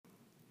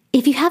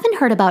If you haven't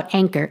heard about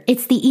Anchor,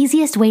 it's the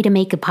easiest way to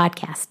make a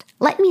podcast.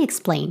 Let me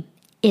explain.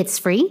 It's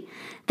free.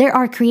 There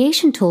are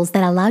creation tools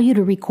that allow you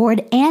to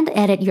record and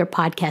edit your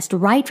podcast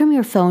right from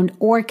your phone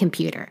or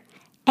computer.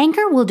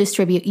 Anchor will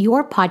distribute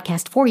your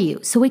podcast for you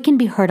so it can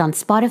be heard on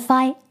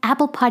Spotify,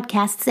 Apple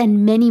Podcasts,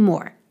 and many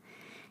more.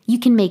 You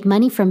can make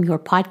money from your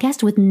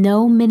podcast with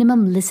no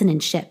minimum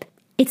listenership.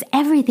 It's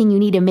everything you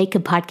need to make a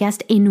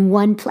podcast in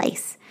one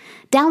place.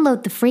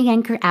 Download the free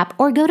Anchor app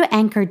or go to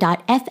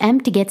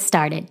anchor.fm to get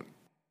started.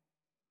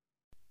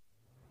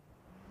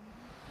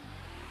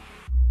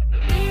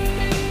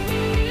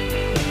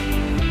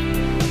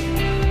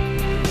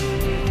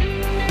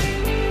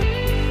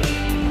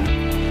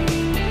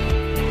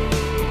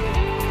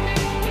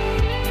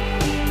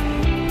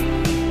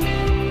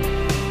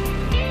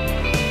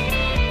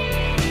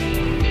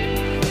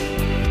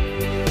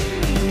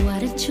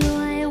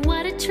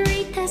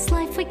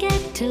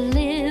 To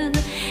live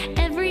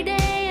every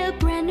day, a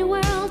brand new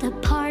world, a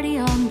party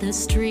on the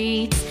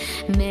streets.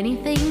 Many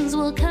things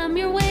will come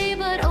your way,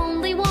 but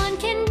only one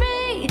can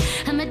be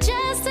a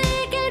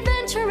majestic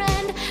adventure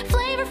and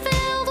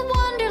flavor-filled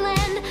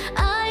wonderland.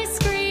 Ice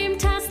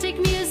cream-tastic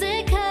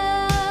musical.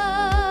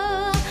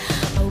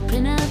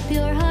 Open up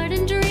your heart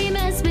and dream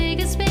as big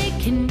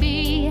can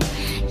be.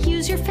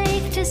 Use your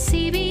faith to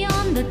see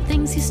beyond the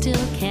things you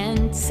still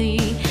can't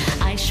see.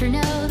 I sure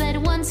know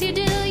that once you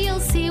do,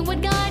 you'll see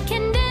what God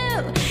can do.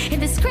 In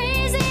this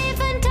crazy,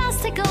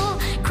 fantastical,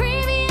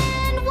 creamy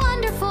and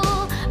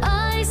wonderful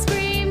ice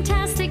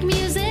cream-tastic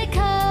musical.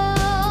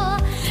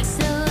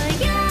 So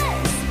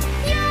yes,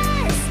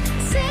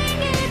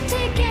 sing it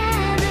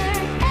together.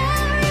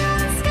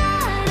 Everyone's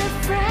got a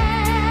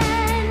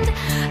friend.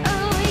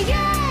 Oh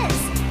yes,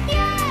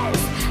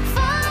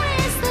 fun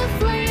is the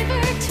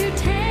flavor to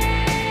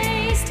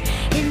taste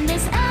in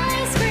this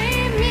ice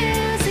cream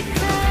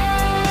musical.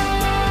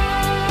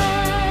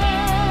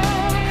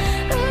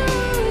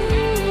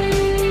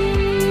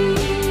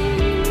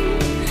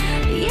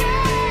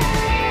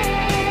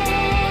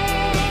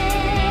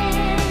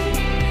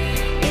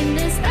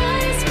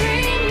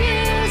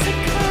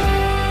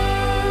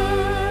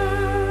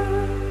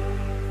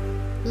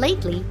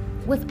 Lately,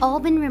 we've all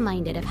been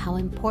reminded of how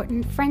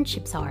important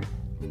friendships are.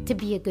 To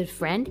be a good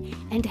friend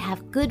and to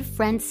have good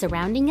friends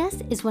surrounding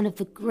us is one of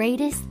the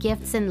greatest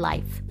gifts in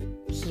life.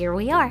 Here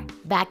we are,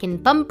 back in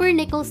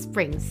Pumpernickel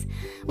Springs.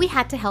 We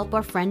had to help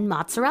our friend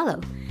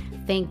Mozzarella.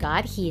 Thank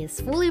God he is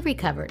fully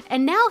recovered,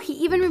 and now he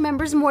even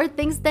remembers more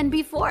things than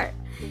before.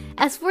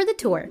 As for the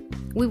tour,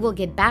 we will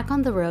get back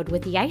on the road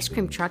with the ice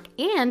cream truck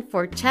and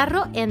for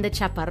Charro and the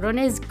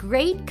Chaparrones'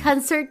 great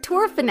concert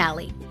tour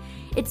finale.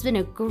 It's been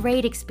a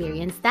great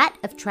experience, that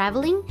of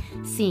traveling,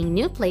 seeing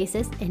new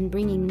places, and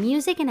bringing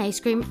music and ice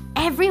cream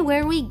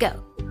everywhere we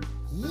go.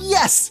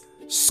 Yes!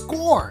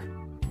 Score!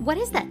 What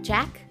is that,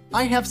 Jack?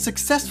 I have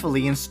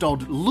successfully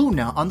installed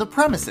Luna on the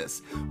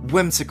premises.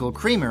 Whimsical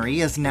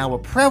Creamery is now a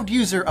proud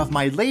user of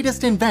my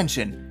latest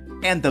invention.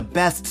 And the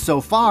best so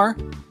far,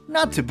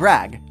 not to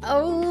brag.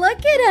 Oh,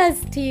 look at us,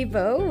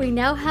 Tivo. We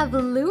now have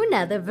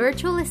Luna, the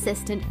virtual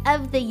assistant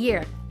of the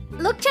year.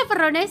 Look,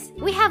 Chaparrones,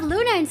 we have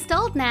Luna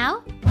installed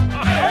now.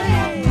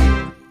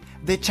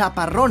 The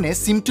Chaparrones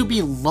seem to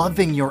be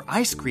loving your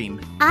ice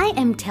cream. I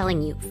am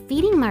telling you,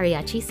 feeding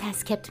mariachis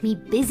has kept me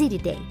busy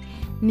today.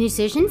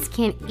 Musicians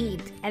can't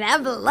eat, and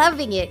I'm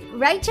loving it.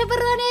 Right,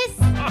 Chaparrones?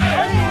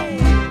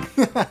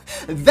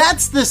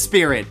 That's the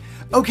spirit.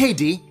 Okay,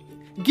 Dee,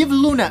 give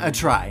Luna a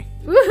try.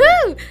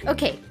 Woohoo!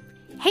 Okay.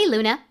 Hey,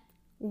 Luna,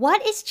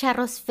 what is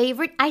Charro's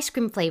favorite ice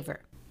cream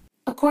flavor?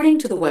 According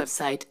to the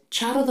website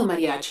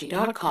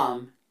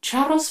charrodemariachi.com,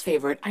 Charro's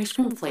favorite ice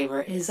cream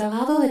flavor is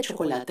helado de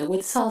chocolate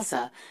with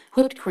salsa,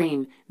 whipped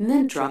cream,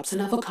 mint drops,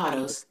 and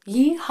avocados.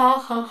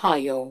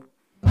 Yee-ha-ha-ha-yo.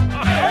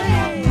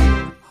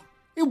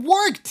 It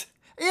worked!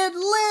 It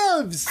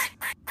lives!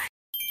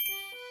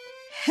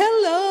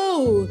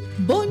 Hello!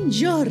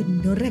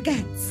 Buongiorno,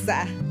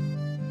 ragazza.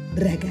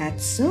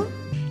 Ragazzo,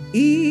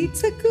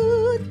 it's a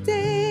good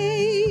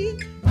day.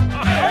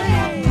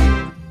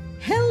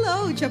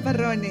 Hello,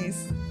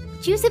 chaparrones.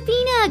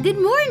 Giuseppina, good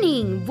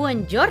morning.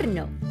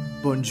 Buongiorno.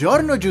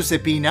 Buongiorno,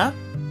 Giuseppina.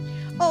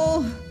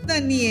 Oh,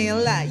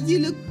 Daniela, you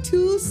look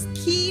too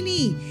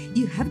skinny.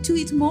 You have to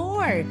eat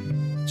more.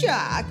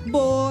 Jack,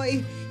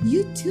 boy,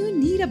 you too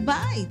need a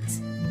bite.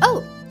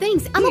 Oh,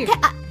 thanks. I'm Here, okay.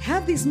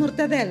 have this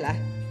mortadella.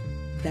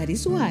 That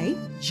is why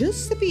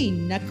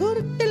Giuseppina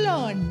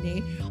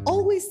Cortellone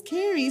always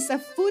carries a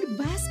food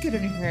basket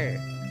on her.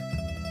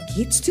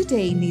 Kids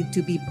today need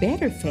to be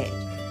better fed.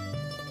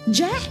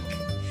 Jack,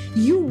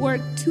 you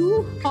work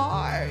too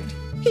hard.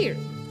 Here,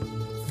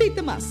 feed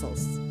the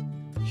muscles.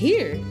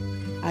 Here,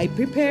 I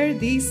prepare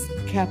these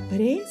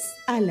capres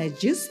a la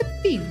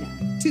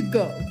Giuseppina to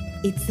go.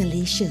 It's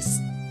delicious.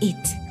 Eat.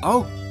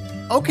 Oh,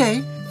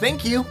 okay.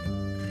 Thank you.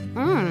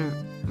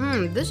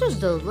 This is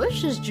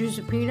delicious,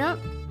 Giuseppina.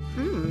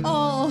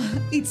 Oh,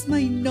 it's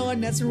my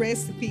Nona's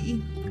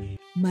recipe.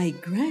 My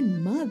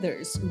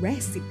grandmother's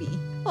recipe.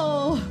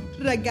 Oh,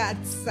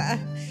 ragazza,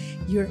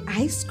 Your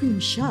ice cream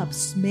shop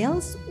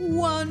smells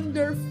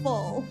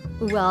wonderful.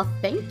 Well,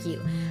 thank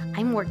you.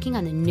 I'm working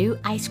on a new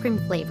ice cream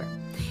flavor.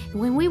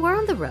 When we were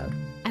on the road,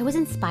 I was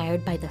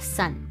inspired by the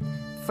sun.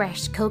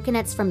 Fresh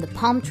coconuts from the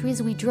palm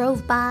trees we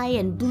drove by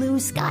and blue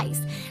skies.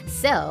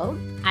 So,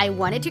 I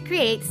wanted to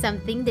create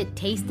something that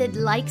tasted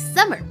like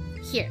summer.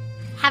 Here,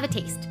 have a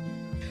taste.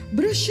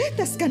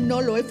 Brochetas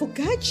cannolo e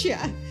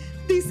focaccia.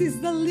 This is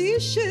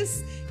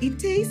delicious. It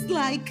tastes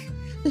like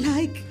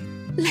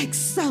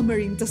summer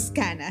in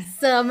Toscana.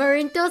 Summer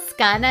in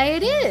Toscana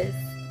it is.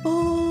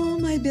 Oh,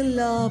 my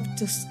beloved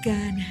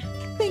Toscana.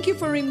 Thank you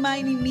for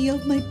reminding me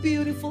of my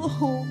beautiful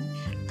home.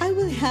 I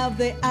will have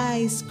the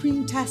ice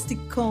cream-tastic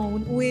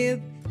cone with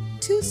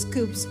 2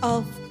 scoops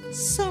of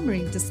summer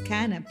in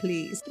Toscana,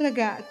 please,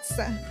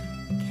 ragazza.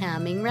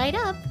 Coming right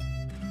up.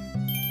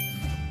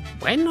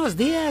 Buenos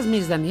días,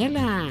 Miss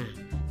Daniela.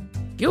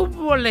 ¿Qué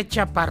hubo,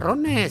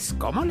 chaparrones?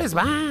 ¿Cómo les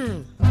va?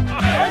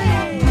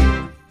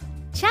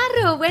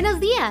 Charro, buenos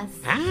días.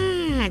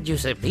 Ah,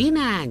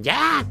 Josefina,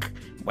 Jack.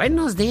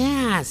 Buenos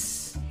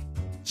días.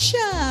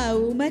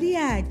 Ciao,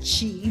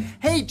 mariachi.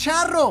 Hey,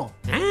 Charro!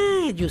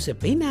 Ah,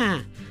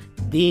 Josefina.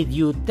 Did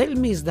you tell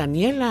Miss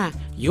Daniela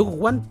you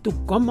want to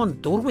come on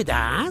tour with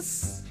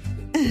us?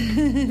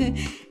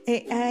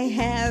 I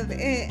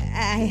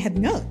have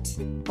not.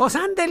 Pues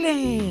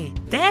ándele.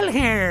 Tell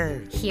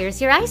her.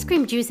 Here's your ice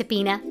cream,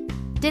 Giuseppina.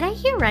 Did I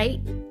hear right?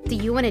 Do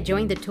you want to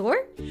join the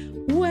tour?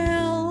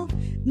 Well,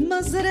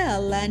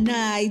 Mozzarella and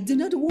I do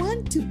not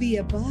want to be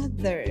a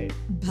bother,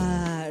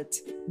 but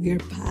we're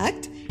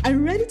packed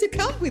and ready to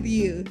come with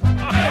you.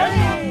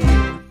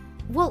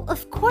 Well,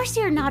 of course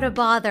you're not a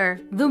bother.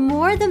 The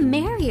more the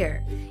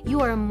merrier.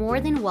 You are more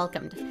than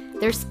welcomed.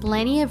 There's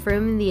plenty of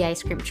room in the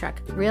ice cream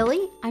truck.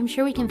 Really? I'm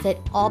sure we can fit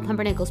all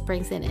Pumpernickel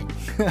Springs in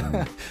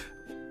it.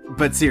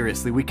 But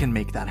seriously, we can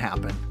make that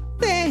happen.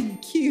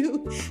 Thank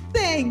you.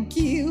 Thank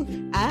you.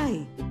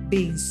 I,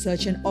 being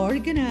such an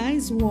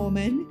organized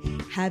woman,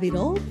 have it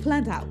all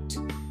planned out.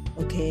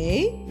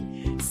 Okay?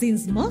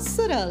 Since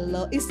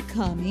Mozzarella is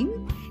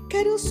coming,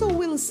 Caruso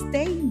will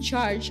stay in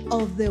charge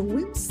of the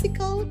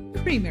whimsical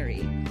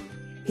creamery.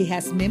 He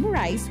has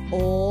memorized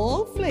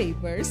all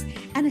flavors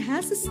and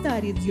has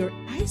studied your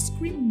ice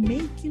cream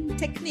making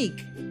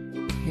technique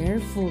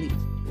carefully.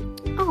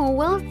 Oh,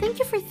 well, thank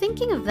you for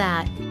thinking of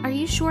that. Are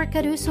you sure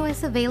Caruso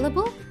is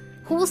available?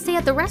 Who will stay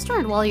at the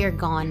restaurant while you're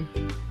gone?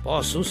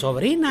 Pues su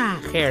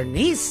sobrina, her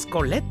niece,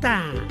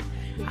 Coletta.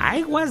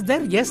 I was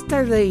there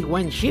yesterday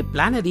when she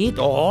planned it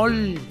all.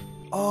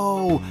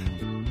 Oh,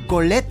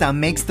 Coletta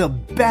makes the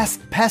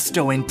best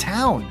pesto in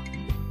town.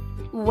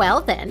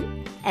 Well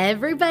then,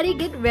 everybody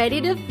get ready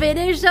to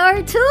finish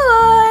our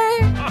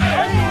tour!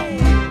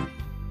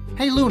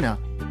 Hey, Luna,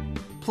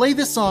 play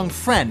the song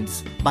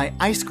Friends by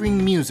Ice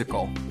Cream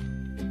Musical.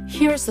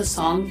 Here's the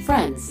song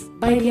Friends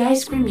by the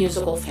Ice Cream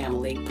Musical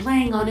family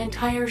playing on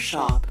entire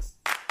shop.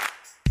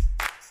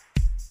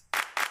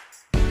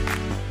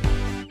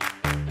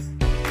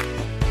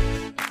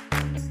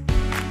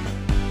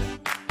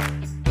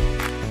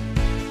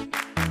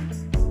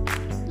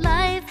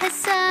 Life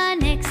has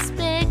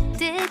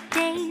unexpected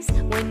days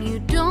when you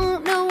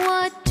don't know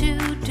what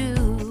to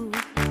do.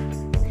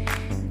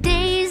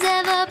 Days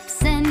have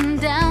ups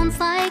and downs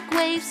like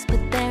waves,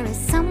 but there is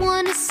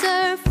someone to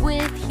surf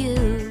with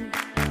you.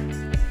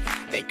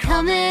 They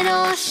come in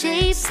all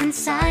shapes and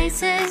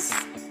sizes,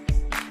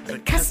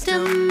 but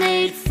custom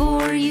made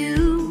for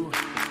you.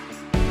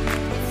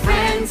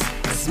 Friends,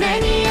 as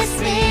many as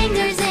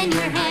fingers in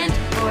your hand,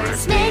 or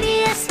as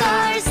many as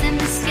stars in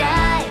the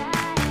sky.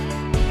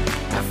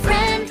 A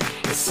friend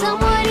is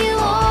someone you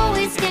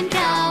always can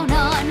count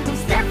on,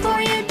 who's there for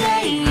you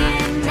day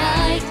and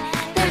night.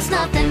 There's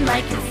nothing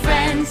like your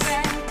friends.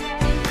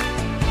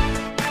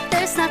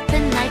 There's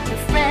nothing like your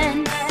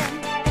friends.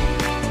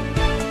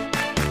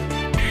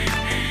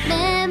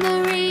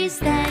 Memories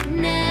that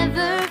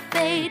never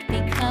fade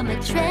become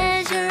a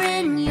treasure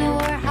in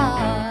your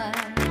heart.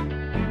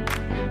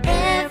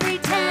 Every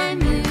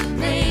time you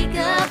make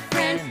a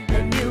friend,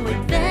 a new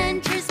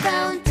adventure's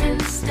bound to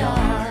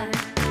start.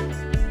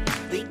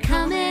 We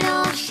come in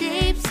all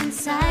shapes and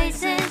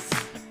sizes,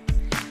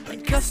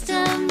 but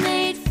custom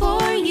made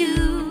for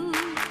you.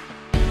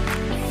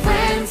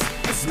 Friends,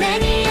 as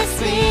many as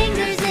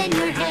fingers in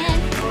your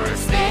hand, or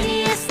as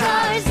many as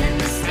stars in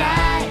the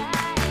sky.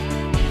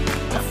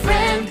 A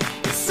friend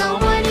is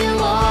someone you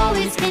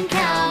always can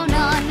count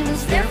on,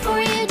 who's there for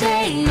you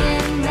day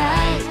and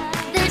night.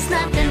 There's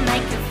nothing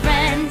like your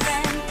friends.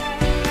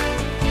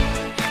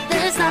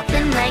 There's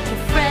nothing like your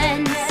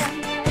friends.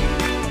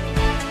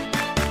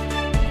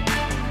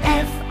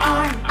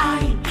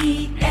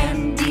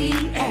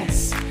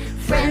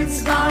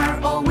 Friends. Friends are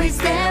always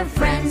there.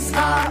 Friends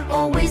are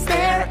always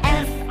there.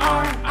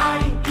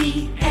 Friends.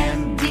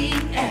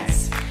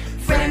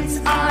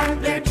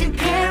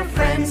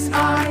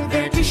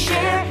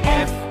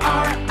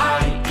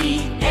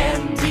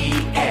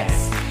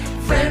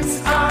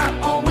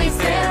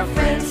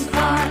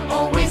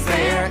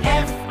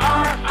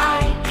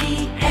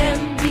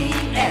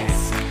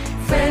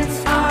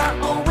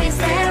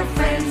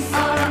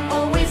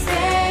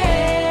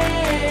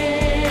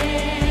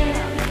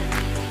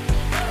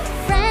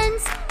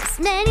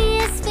 many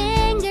as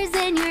fingers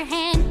in your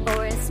hand,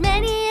 or as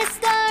many as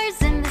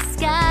stars in the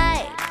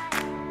sky.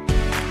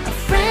 A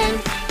friend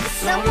is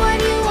someone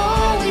you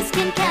always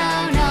can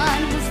count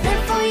on, who's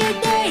there for you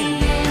day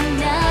and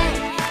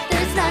night.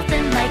 There's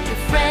nothing like your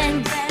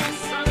friends.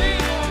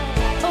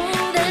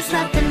 Oh, there's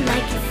nothing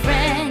like your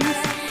friends.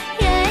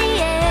 Yeah,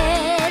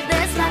 yeah,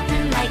 there's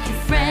nothing like your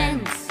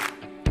friends.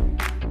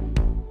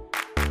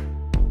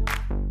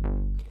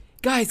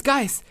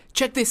 Guys,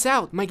 check this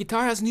out. My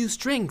guitar has new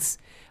strings.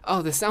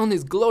 Oh, the sound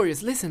is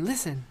glorious.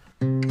 Listen.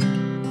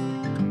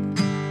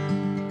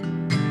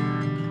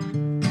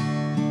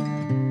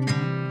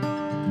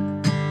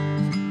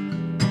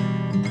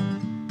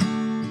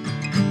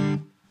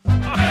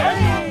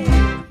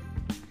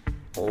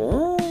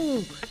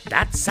 Oh,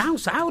 that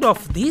sounds out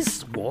of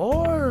this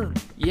world.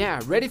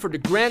 Yeah, ready for the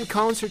grand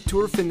concert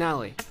tour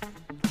finale.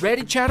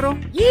 Ready, Charro?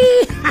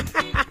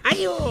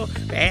 ¡Yayo!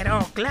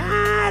 Pero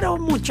claro,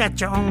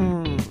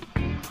 muchachón.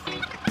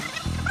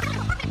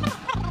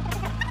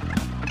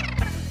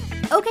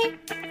 Okay,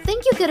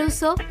 thank you,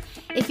 Caruso.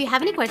 If you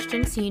have any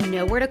questions, you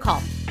know where to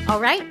call. All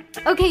right?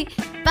 Okay,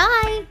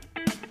 bye.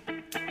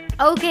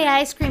 Okay,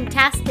 ice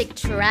cream-tastic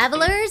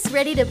travelers,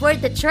 ready to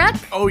board the truck?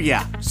 Oh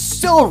yeah,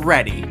 so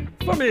ready.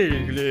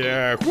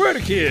 Familia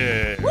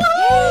Huerque!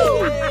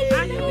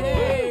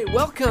 Hey,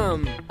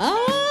 welcome.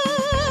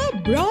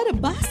 Brought a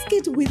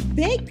basket with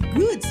baked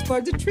goods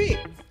for the trip.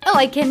 Oh,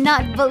 I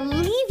cannot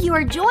believe you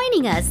are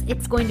joining us.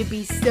 It's going to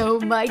be so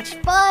much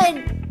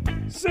fun.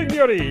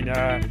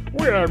 Signorina,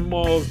 we are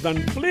most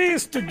than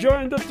pleased to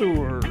join the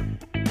tour.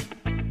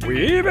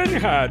 We even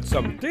had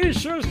some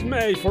t-shirts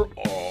made for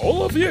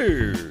all of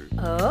you.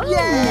 Oh,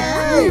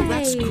 Oh, nice.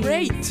 that's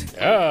great.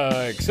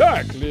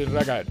 Exactly,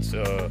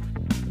 ragazzo.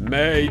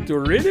 Made to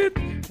read it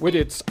with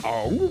its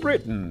own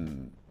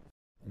written.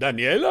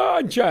 Daniela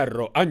and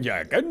Charro and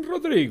Jack and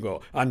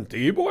Rodrigo and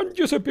Tibo and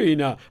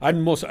Giuseppina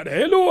and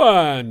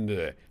Mozzarella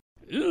and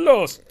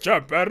Los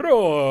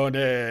Chaperrones.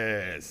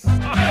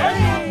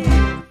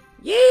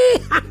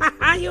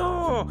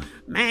 ¡Yayo!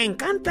 Me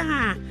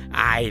encanta.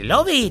 I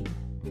love it.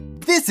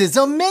 This is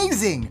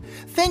amazing.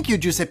 Thank you,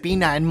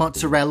 Giuseppina and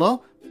Mozzarella.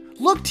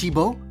 Look,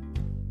 Thibaut.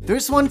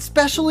 There's one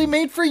specially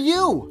made for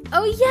you.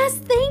 Oh, yes,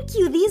 thank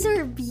you. These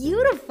are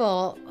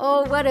beautiful.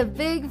 Oh, what a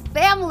big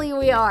family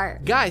we are.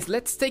 Guys,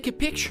 let's take a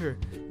picture.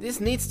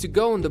 This needs to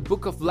go in the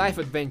Book of Life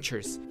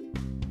Adventures.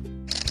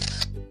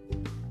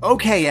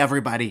 Okay,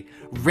 everybody.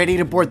 Ready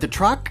to board the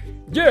truck?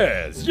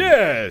 Yes,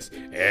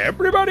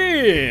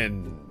 everybody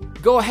in.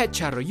 Go ahead,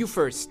 Charro, you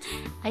first.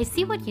 I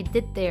see what you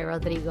did there,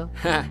 Rodrigo.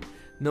 Ha,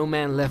 no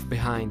man left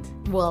behind.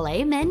 Well,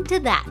 amen to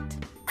that.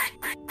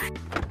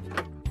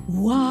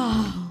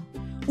 Wow,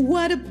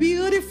 what a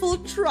beautiful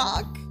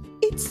truck.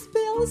 It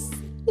smells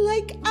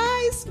like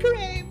ice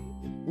cream.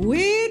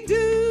 We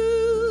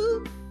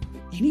do.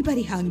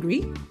 Anybody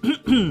hungry?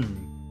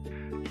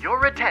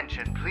 Your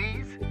attention,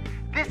 please.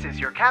 This is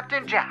your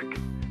Captain Jack.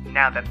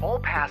 Now that all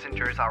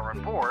passengers are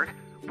on board,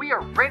 we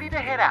are ready to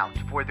head out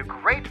for the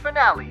great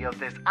finale of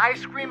this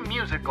ice cream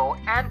musical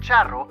and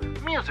Charro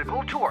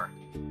musical tour.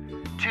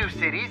 2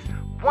 cities,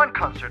 1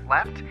 concert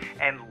left,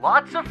 and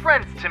lots of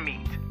friends to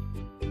meet.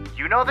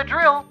 You know the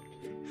drill.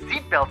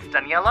 Seatbelts,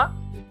 Daniela.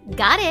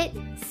 Got it.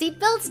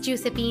 Seatbelts,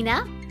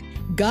 Giuseppina.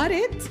 Got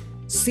it?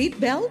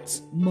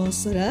 Seatbelts,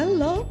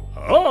 mozzarella.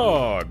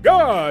 Oh,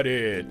 got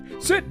it.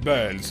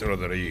 Seatbelts,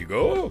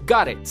 Rodrigo.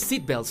 Got it.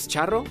 Seatbelts,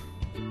 Charro.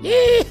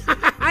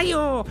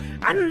 ¡Yayo!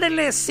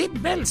 ¡Ándele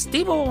seatbelts,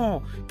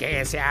 Tibo!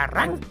 ¡Que se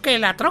arranque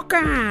la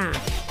troca!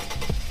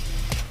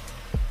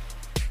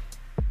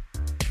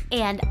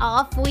 And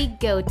off we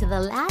go to the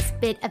last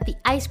bit of the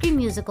Ice Cream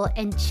Musical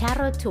and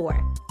Charro tour.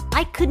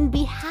 I couldn't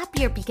be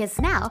happier because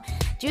now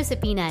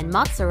Giuseppina and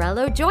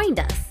Mozzarella joined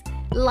us.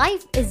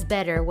 Life is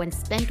better when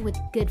spent with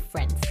good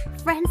friends,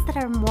 friends that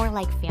are more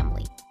like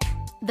family.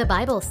 The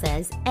Bible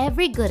says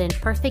every good and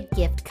perfect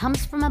gift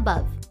comes from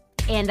above,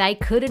 and I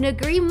couldn't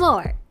agree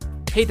more.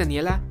 Hey,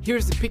 Daniela,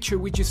 here's the picture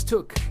we just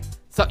took.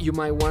 Thought you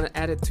might want to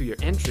add it to your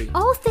entry.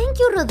 Oh, thank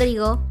you,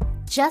 Rodrigo.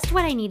 Just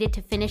what I needed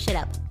to finish it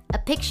up. A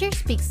picture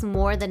speaks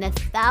more than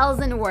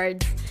 1,000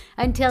 words.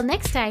 Until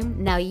next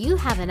time, now you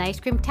have an ice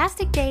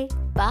cream-tastic day.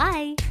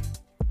 Bye.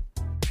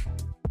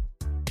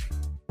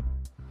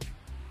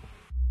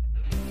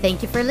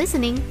 Thank you for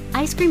listening.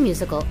 Ice Cream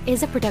Musical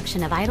is a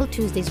production of Idle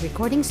Tuesdays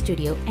Recording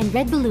Studio and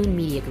Red Balloon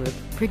Media Group,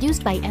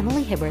 produced by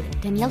Emily Hibbert,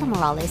 Daniela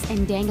Morales,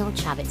 and Daniel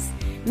Chavez.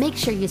 Make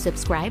sure you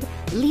subscribe,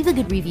 leave a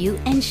good review,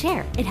 and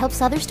share. It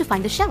helps others to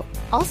find the show.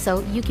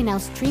 Also, you can now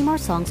stream our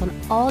songs on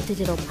all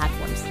digital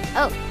platforms.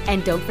 Oh,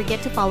 and don't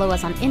forget to follow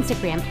us on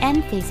Instagram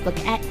and Facebook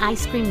at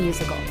Ice Cream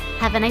Musical.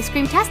 Have an ice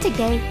cream-tastic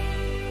day!